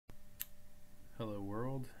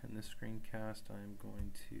world. In this screencast, I'm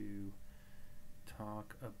going to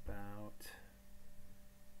talk about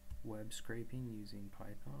web scraping using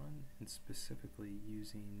Python, and specifically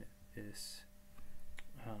using this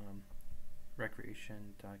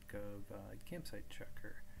Recreation.gov campsite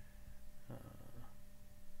checker.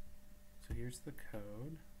 So here's the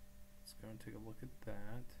code. Let's go and take a look at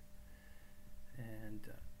that. And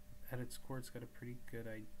at its core, it's got a pretty good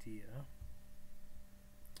idea,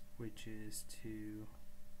 which is to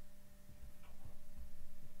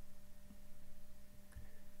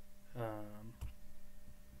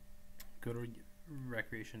go to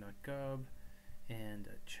Recreation.gov and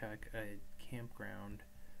check a campground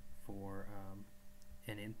for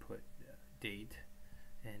an input date,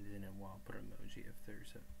 and then it will put an emoji if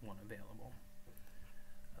there's one available.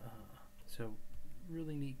 So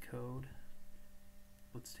really neat code.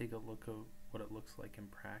 Let's take a look at what it looks like in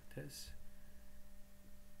practice.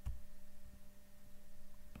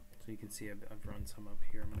 So you can see I've run some up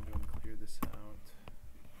here. I'm going to go and clear this out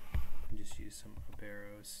and just use some up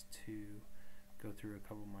arrows to go through a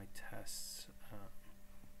couple of my tests.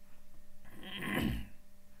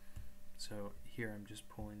 So here I'm just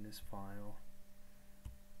pulling this file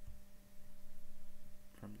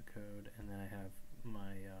from the code, and then I have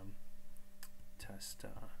my test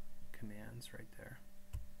commands right there.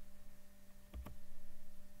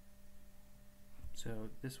 So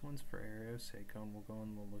this one's for Aeroseco, and we'll go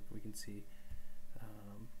and we'll look. We can see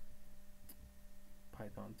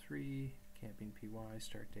Python3, camping py,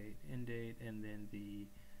 start date, end date, and then the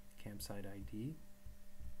campsite ID.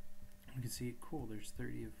 You can see, cool, there's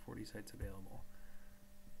 30 of 40 sites available.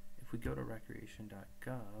 If we go to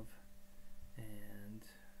Recreation.gov and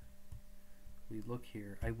we look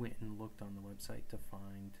here, I went and looked on the website to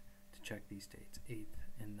check these dates, 8th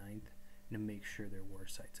and 9th, and to make sure there were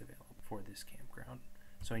sites available for this campground.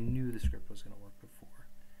 So I knew the script was going to work before.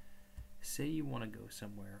 Say you want to go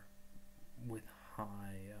somewhere with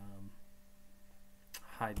high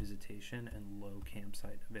visitation and low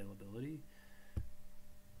campsite availability.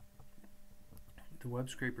 The web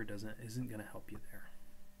scraper isn't going to help you there,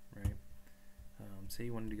 right? Say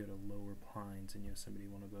you wanted to go to Lower Pines in Yosemite,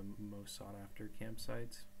 one of the most sought after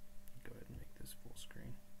campsites. Go ahead and make this full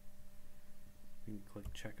screen. We can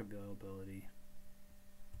click check availability,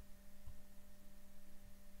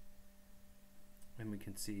 and we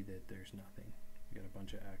can see that there's nothing. We got a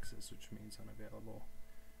bunch of X's, which means unavailable.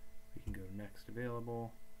 We can go to next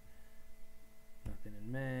available, nothing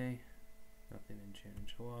in May, nothing in June and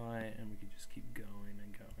July, and we can just keep going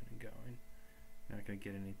and going and going. You're not going to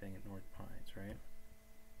get anything at North Pines, right?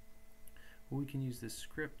 Well, we can use this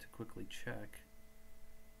script to quickly check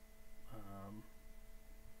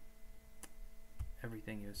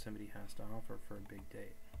everything Yosemite has to offer for a big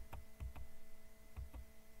date.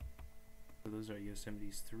 So those are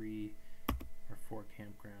Yosemite's 3 or 4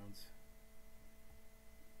 campgrounds.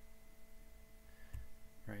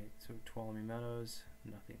 Right, so Tuolumne Meadows,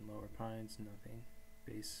 nothing. Lower Pines, nothing.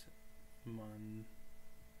 Base Montania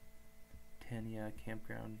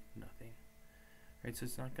Campground, nothing. Right, so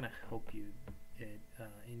it's not going to help you at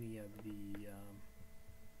any of the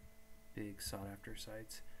big sought after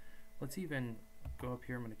sites. Let's even go up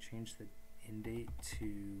here. I'm going to change the end date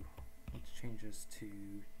to, let's change this to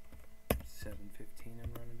 7/15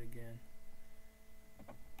 and run it again.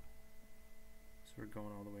 So we're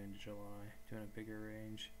going all the way into July, doing a bigger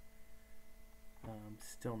range.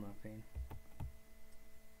 Still nothing.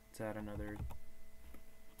 Let's add another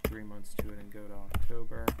 3 months to it and go to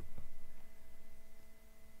October.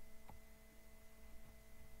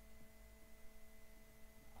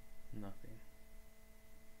 Nothing.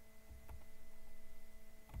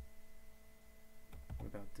 What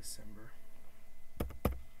about December?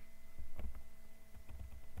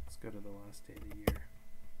 Let's go to the last day of the year.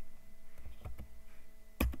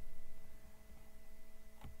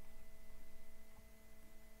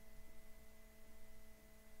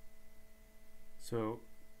 So,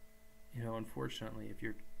 you know, unfortunately, if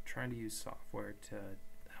you're trying to use software to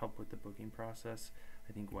help with the booking process,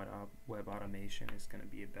 I think web automation is going to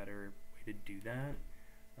be a better way to do that,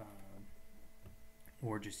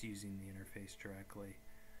 or just using the interface directly.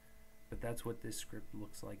 But that's what this script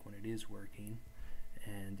looks like when it is working.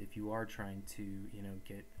 And if you are trying to, you know,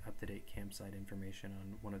 get up-to-date campsite information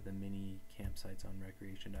on one of the many campsites on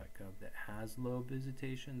Recreation.gov that has low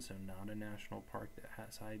visitation, so not a national park that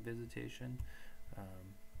has high visitation,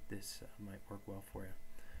 this might work well for you.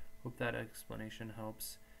 Hope that explanation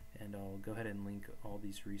helps, and I'll go ahead and link all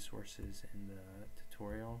these resources in the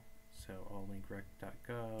tutorial. So I'll link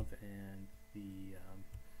rec.gov and the,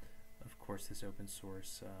 of course, this open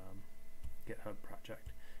source GitHub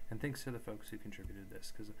project. And thanks to the folks who contributed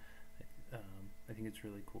this, because I think it's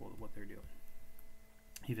really cool what they're doing,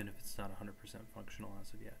 even if it's not 100% functional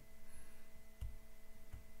as of yet.